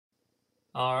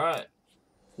Alright.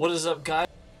 What is up, guys?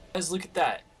 Look at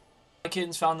that. My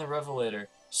kittens found the Revelator.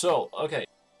 So, okay.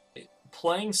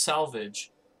 Playing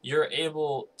Salvage, you're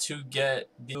able to get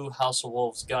the new House of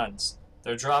Wolves guns.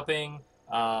 They're dropping.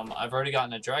 I've already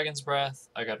gotten a Dragon's Breath.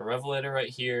 I got a Revelator right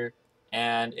here.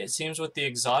 And it seems with the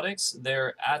exotics,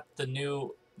 they're at the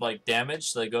new like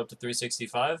damage, so they go up to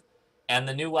 365. And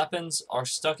the new weapons are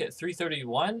stuck at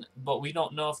 331, but we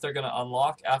don't know if they're going to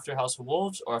unlock after House of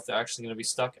Wolves or if they're actually going to be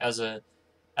stuck as a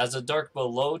Dark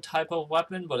Below type of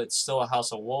weapon, but it's still a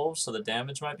House of Wolves, so the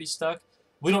damage might be stuck.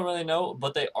 We don't really know,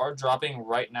 but they are dropping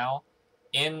right now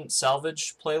in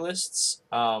salvage playlists.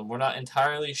 We're not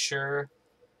entirely sure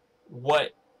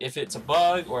what if it's a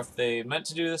bug or if they meant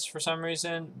to do this for some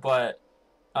reason, but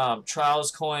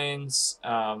Trials coins,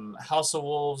 House of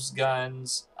Wolves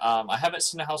guns. I haven't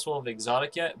seen a House of Wolves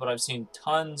exotic yet, but I've seen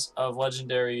tons of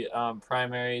legendary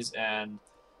primaries and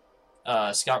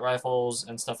scout rifles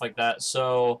and stuff like that.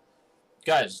 So,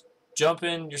 guys, jump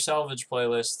in your salvage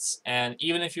playlists, and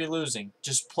even if you're losing,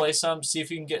 just play some, see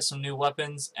if you can get some new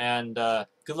weapons, and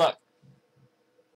good luck.